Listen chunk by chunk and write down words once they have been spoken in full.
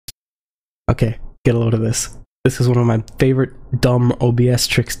Okay, get a load of this. This is one of my favorite dumb OBS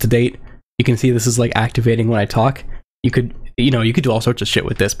tricks to date. You can see this is like activating when I talk. You could do all sorts of shit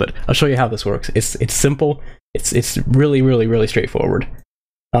with this, but I'll show you how this works. It's simple. It's really straightforward.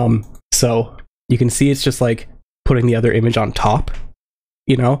 So you can see it's just like putting the other image on top,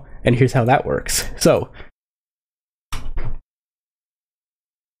 and here's how that works. So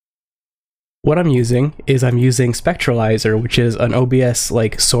what I'm using Spectralizer, which is an OBS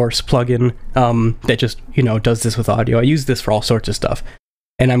like source plugin that just, does this with audio. I use this for all sorts of stuff.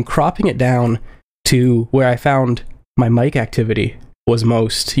 And I'm cropping it down to where I found my mic activity was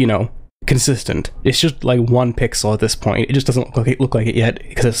most, consistent. It's just like 1 pixel at this point. It just doesn't look like it yet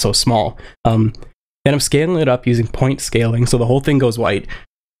because it's so small. Then I'm scaling it up using point scaling, so the whole thing goes white.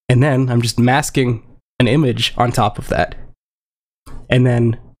 And then I'm just masking an image on top of that. And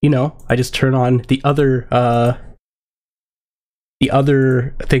then, I just turn on the other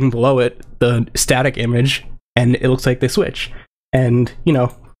thing below it, the static image, and it looks like they switch. And,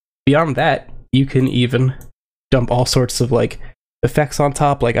 beyond that, you can even dump all sorts of like effects on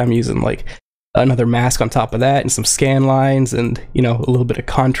top. Like I'm using like another mask on top of that and some scan lines and, a little bit of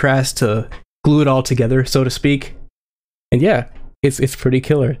contrast to glue it all together, so to speak. And yeah, it's pretty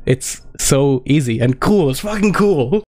killer. It's so easy and cool. It's fucking cool.